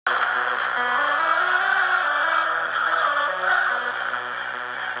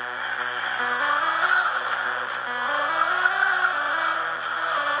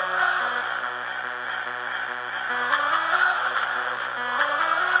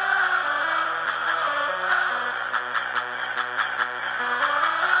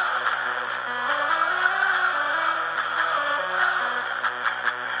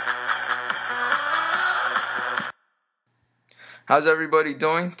How's everybody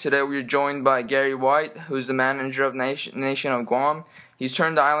doing? Today we're joined by Gary White, who's the manager of Nation of Guam. He's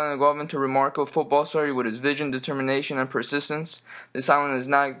turned the island of Guam into a remarkable football story with his vision, determination, and persistence. This island is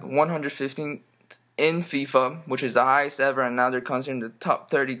now 115th in FIFA, which is the highest ever, and now they're considered the top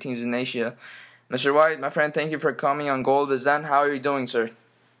 30 teams in Asia. Mr. White, my friend, thank you for coming on Goal Bazan. How are you doing, sir?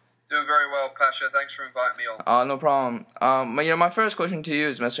 Doing very well, Pasha. Thanks for inviting me on. No problem. My first question to you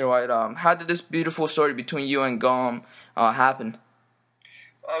is, Mr. White, how did this beautiful story between you and Guam happen?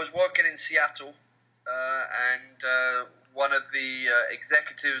 I was working in Seattle, and one of the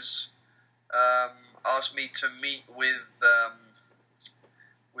executives asked me to meet with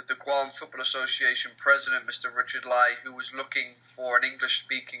the Guam Football Association president, Mr. Richard Lai, who was looking for an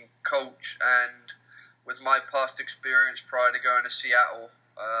English-speaking coach. And with my past experience prior to going to Seattle,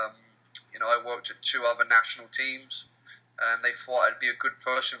 I worked at two other national teams, and they thought I'd be a good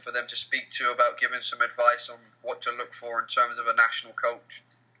person for them to speak to about giving some advice on what to look for in terms of a national coach.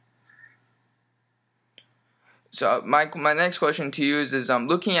 So my next question to you is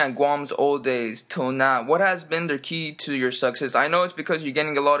looking at Guam's old days till now, what has been the key to your success? I know it's because you're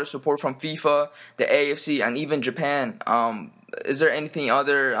getting a lot of support from FIFA, the AFC, and even Japan. Is there anything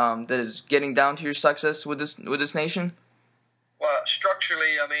other that is getting down to your success with this nation? Well,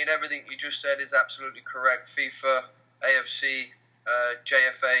 structurally, everything you just said is absolutely correct. FIFA, AFC,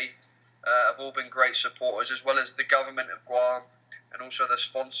 JFA have all been great supporters, as well as the government of Guam, and also the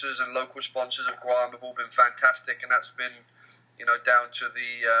sponsors and local sponsors of Guam have all been fantastic, and that's been, down to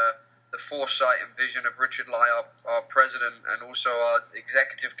the foresight and vision of Richard Lai, our president, and also our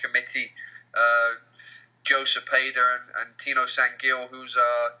executive committee, Joe Cepeda and Tino Sangil, who's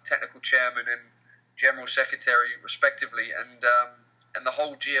our technical chairman and general secretary, respectively, and the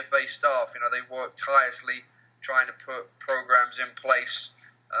whole GFA staff. They work tirelessly trying to put programs in place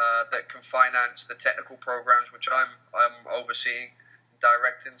that can finance the technical programs, which I'm overseeing,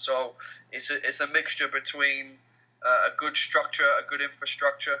 directing. So it's a mixture between a good structure, a good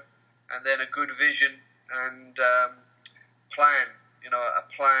infrastructure, and then a good vision and plan.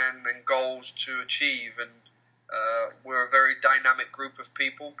 A plan and goals to achieve. And we're a very dynamic group of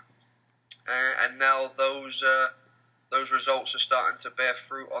people. And now those results are starting to bear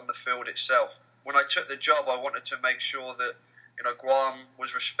fruit on the field itself. When I took the job, I wanted to make sure that Guam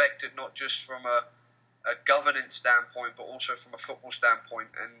was respected, not just from a governance standpoint, but also from a football standpoint.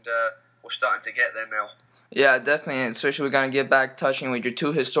 And we're starting to get there now. Yeah, definitely, and especially we're going to get back touching with your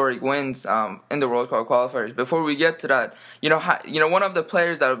two historic wins in the World Cup qualifiers. Before we get to that, one of the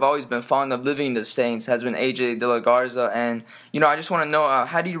players that I've always been fond of living in the States has been AJ De La Garza, and I just want to know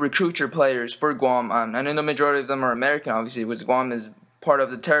how do you recruit your players for Guam? I know the majority of them are American, obviously, because Guam is part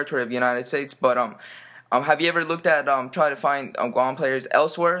of the territory of the United States, but have you ever looked at try to find Guam players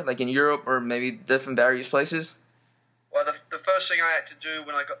elsewhere, like in Europe or maybe different various places? Well, the first thing I had to do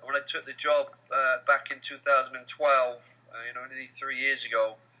when I took the job back in 2012, nearly 3 years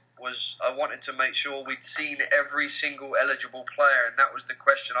ago, was I wanted to make sure we'd seen every single eligible player, and that was the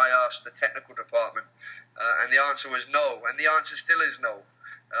question I asked the technical department, and the answer was no, and the answer still is no.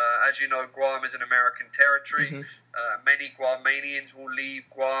 As you know, Guam is an American territory. Mm-hmm. Many Guamanians will leave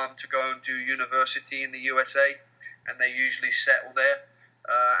Guam to go and do university in the USA, and they usually settle there,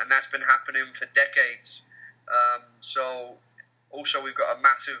 and that's been happening for decades. So also we've got a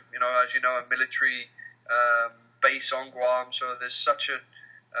massive, as you know, a military base on Guam. So there's such a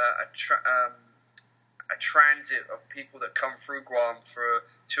transit of people that come through Guam for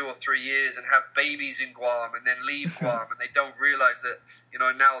 2 or 3 years and have babies in Guam and then leave Guam, and they don't realize that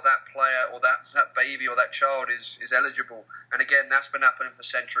now that player or that baby or that child is eligible. And again, that's been happening for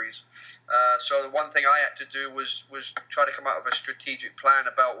centuries. So the one thing I had to do was try to come up with a strategic plan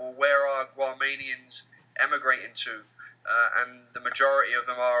about, well, where are Guamanians emigrating to, and the majority of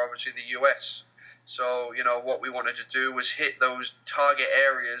them are obviously the US. So what we wanted to do was hit those target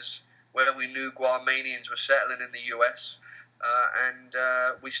areas where we knew Guamanians were settling in the US, and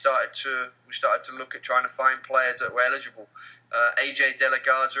we started to look at trying to find players that were eligible. AJ De La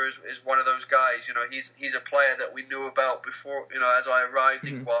Garza is one of those guys. He's a player that we knew about before, as I arrived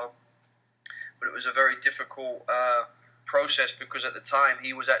in Guam, but it was a very difficult process because at the time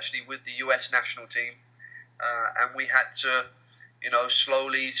he was actually with the US national team. And we had to,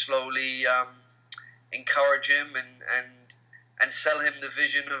 slowly encourage him and sell him the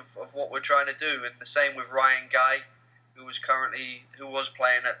vision of what we're trying to do. And the same with Ryan Guy, who was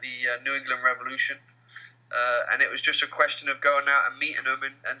playing at the New England Revolution. And it was just a question of going out and meeting him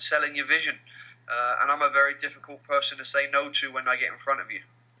and selling your vision. And I'm a very difficult person to say no to when I get in front of you.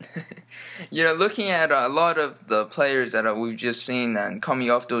 Looking at a lot of the players that we've just seen and coming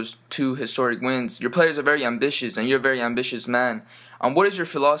off those two historic wins, your players are very ambitious, and you're a very ambitious man. What is your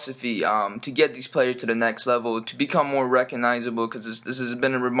philosophy to get these players to the next level, to become more recognizable? Because this has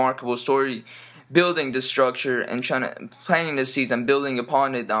been a remarkable story, building this structure and planning this season, building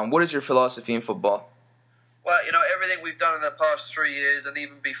upon it. What is your philosophy in football? Well, everything we've done in the past 3 years and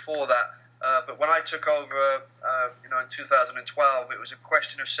even before that. But when I took over, in 2012, it was a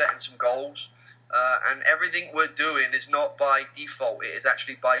question of setting some goals. And everything we're doing is not by default. It is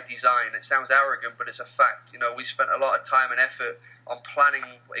actually by design. It sounds arrogant, but it's a fact. We spent a lot of time and effort on planning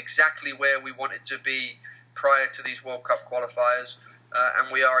exactly where we wanted to be prior to these World Cup qualifiers.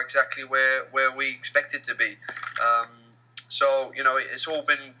 And we are exactly where we expected to be. So, it's all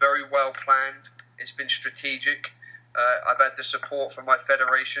been very well planned. It's been strategic. I've had the support from my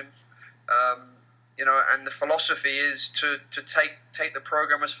federation. And the philosophy is to take the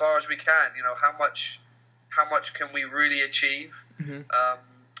program as far as we can. How much can we really achieve,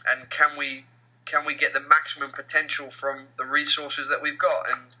 and can we get the maximum potential from the resources that we've got?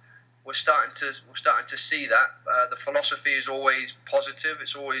 And we're starting to see that. The philosophy is always positive.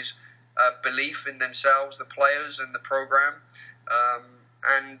 It's always belief in themselves, the players, and the program.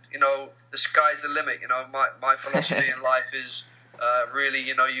 And the sky's the limit. My philosophy in life is. Really,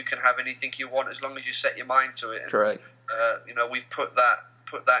 you can have anything you want as long as you set your mind to it. And, correct. We've put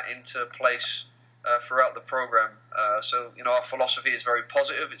that into place throughout the program. So our philosophy is very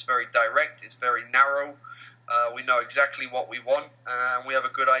positive. It's very direct. It's very narrow. We know exactly what we want, and we have a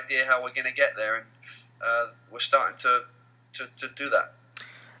good idea how we're going to get there. And we're starting to do that.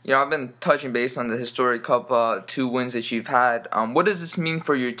 I've been touching base on the historic Cup 2 wins that you've had. What does this mean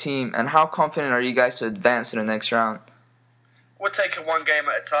for your team, and how confident are you guys to advance to the next round? We're taking one game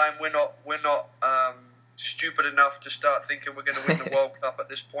at a time. We're not stupid enough to start thinking we're going to win the World Cup at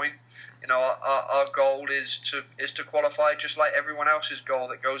this point. Our goal is to qualify just like everyone else's goal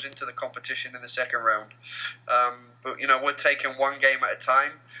that goes into the competition in the second round. But we're taking one game at a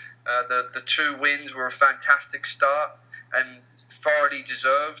time. The 2 wins were a fantastic start and thoroughly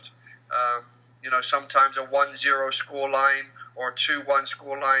deserved. Sometimes a 1-0 scoreline or a 2-1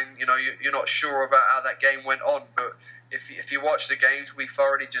 scoreline. You're not sure about how that game went on, but if you watch the games, we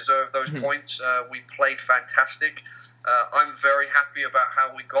thoroughly deserve those points. We played fantastic. I'm very happy about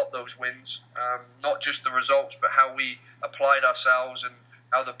how we got those wins. Not just the results, but how we applied ourselves and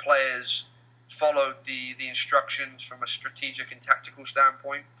how the players followed the instructions from a strategic and tactical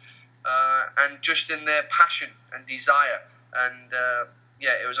standpoint. And just in their passion and desire. And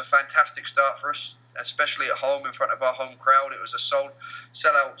it was a fantastic start for us, especially at home in front of our home crowd. It was a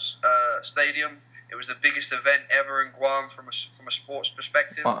sellout stadium. It was the biggest event ever in Guam from a sports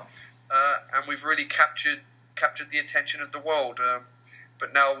perspective, and we've really captured the attention of the world.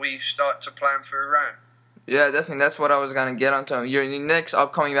 But now we start to plan for Iran. Yeah, definitely. That's what I was gonna get onto. Your next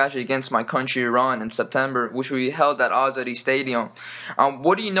upcoming match against my country, Iran, in September, which will be held at Azadi Stadium.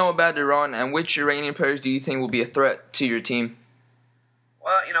 What do you know about Iran, and which Iranian players do you think will be a threat to your team?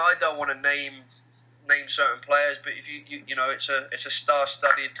 Well, I don't want to name certain players, but if it's a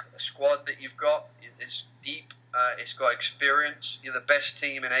star-studded squad that you've got. It's deep. It's got experience. You're the best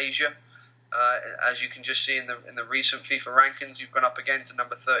team in Asia, as you can just see in the recent FIFA rankings. You've gone up again to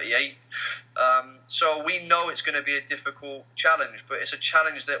number 38. So we know it's going to be a difficult challenge, but it's a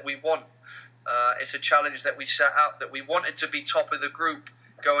challenge that we want. It's a challenge that we set up, that we wanted to be top of the group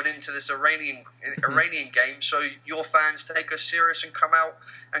going into this Iranian game, so your fans take us serious and come out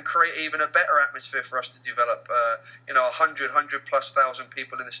and create even a better atmosphere for us to develop. 100,000+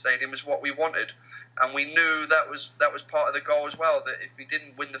 people in the stadium is what we wanted, and we knew that was part of the goal as well. That if we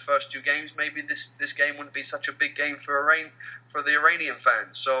didn't win the first 2 games, maybe this game wouldn't be such a big game for the Iranian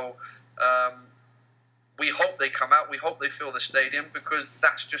fans. So we hope they come out. We hope they fill the stadium, because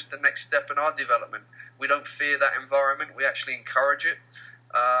that's just the next step in our development. We don't fear that environment. We actually encourage it.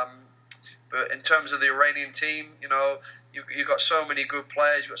 But in terms of the Iranian team, you've got so many good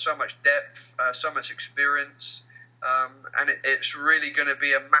players, you've got so much depth, so much experience, and it's really going to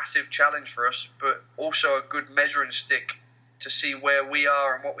be a massive challenge for us, but also a good measuring stick to see where we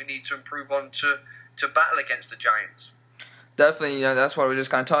are and what we need to improve on to battle against the Giants. Definitely, that's what we're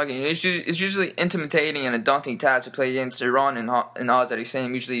just kind of talking. It's usually intimidating and a daunting task to play against Iran in Azadi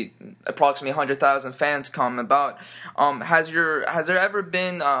Stadium. Usually, approximately 100,000 fans come about. Has there ever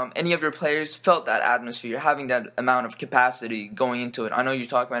been any of your players felt that atmosphere, having that amount of capacity going into it? I know you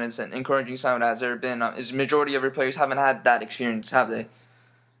talk about it's an encouraging sign. Has there been? Is the majority of your players haven't had that experience? Have they?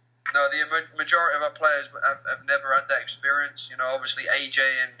 No, the majority of our players have never had that experience. Obviously AJ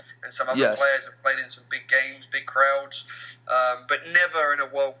and some other Yes. players have played in some big games, big crowds, but never in a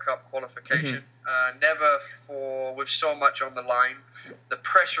World Cup qualification. Never with so much on the line. The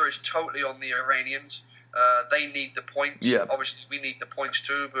pressure is totally on the Iranians. They need the points. Yeah. Obviously, we need the points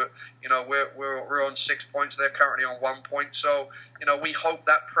too. But we're on 6 points. They're currently on 1 point. So we hope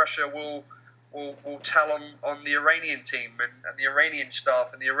that pressure will tell on the Iranian team and the Iranian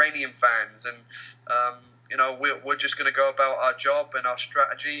staff and the Iranian fans. And we're just going to go about our job and our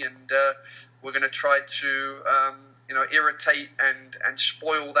strategy, and we're going to try to irritate and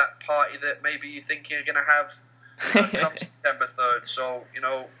spoil that party that maybe you think you're going to have come September 3rd. So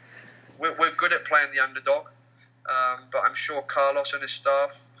we're good at playing the underdog, but I'm sure Carlos and his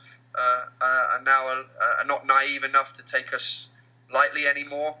staff are now not naive enough to take us lightly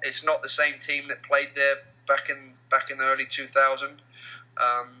anymore. It's not the same team that played there back in the early 2000s.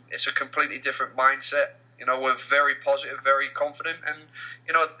 It's a completely different mindset. We're very positive, very confident, and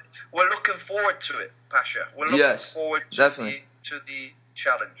we're looking forward to it, Pasha. We're looking forward to the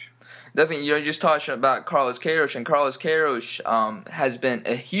challenge. Definitely, you just talked about Carlos Queiroz, and Carlos Queiroz has been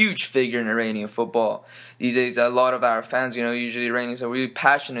a huge figure in Iranian football. These days, a lot of our fans, usually Iranians are really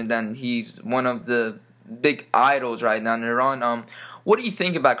passionate, and he's one of the big idols right now in Iran. What do you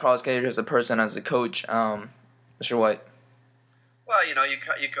think about Carlos Queiroz as a person, as a coach, Mr. White? Well, you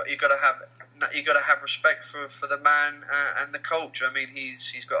got to have respect for the man and the coach. I mean,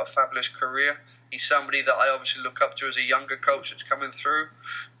 he's got a fabulous career. He's somebody that I obviously look up to as a younger coach that's coming through.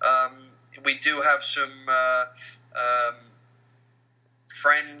 We do have some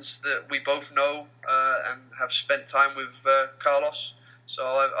friends that we both know and have spent time with Carlos. So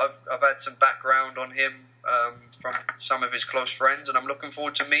I've had some background on him from some of his close friends, and I'm looking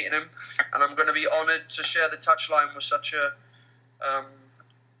forward to meeting him. And I'm going to be honoured to share the touchline with such an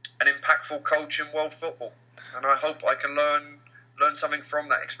impactful coach in world football. And I hope I can learn something from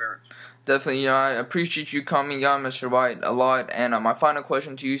that experience. Definitely, I appreciate you coming on, Mr. White, a lot. And my final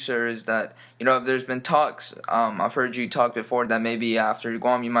question to you, sir, is that, if there's been talks, I've heard you talk before that maybe after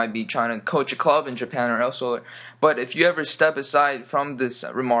Guam you might be trying to coach a club in Japan or elsewhere. But if you ever step aside from this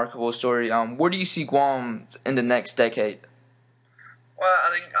remarkable story, where do you see Guam in the next decade? Well,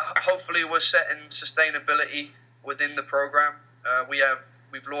 I think hopefully we're setting sustainability within the program.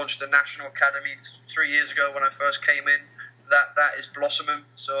 We've launched a national academy 3 years ago when I first came in. That is blossoming.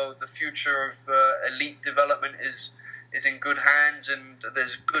 So the future of elite development is in good hands, and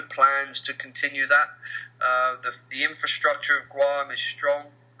there's good plans to continue that. The infrastructure of Guam is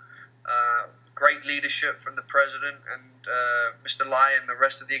strong. Great leadership from the president and Mr. Lai and the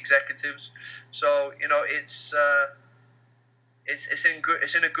rest of the executives. So it's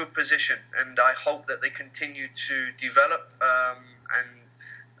in a good position, and I hope that they continue to develop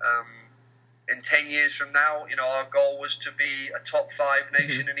in 10 years from now, our goal was to be a top 5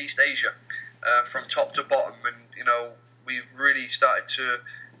 nation in East Asia, from top to bottom. And, we've really started to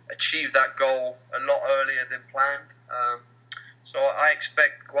achieve that goal a lot earlier than planned. So I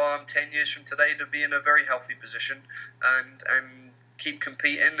expect Guam 10 years from today to be in a very healthy position and keep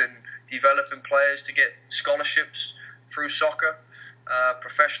competing and developing players to get scholarships through soccer,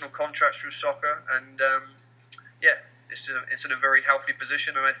 professional contracts through soccer. And, it's in a very healthy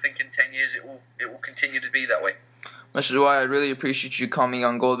position, and I think in 10 years it will continue to be that way. Mr. Dwight, I really appreciate you coming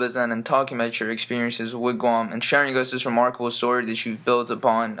on Gold Bizan and talking about your experiences with Guam and sharing us this remarkable story that you've built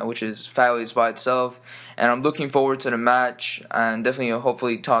upon, which is fabulous by itself. And I'm looking forward to the match and definitely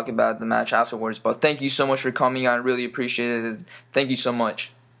hopefully talk about the match afterwards. But thank you so much for coming on. I really appreciate it. Thank you so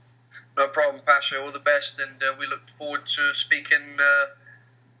much. No problem, Pasha. All the best, and we look forward to speaking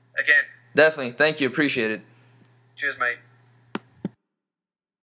again. Definitely. Thank you. Appreciate it. Cheers, mate.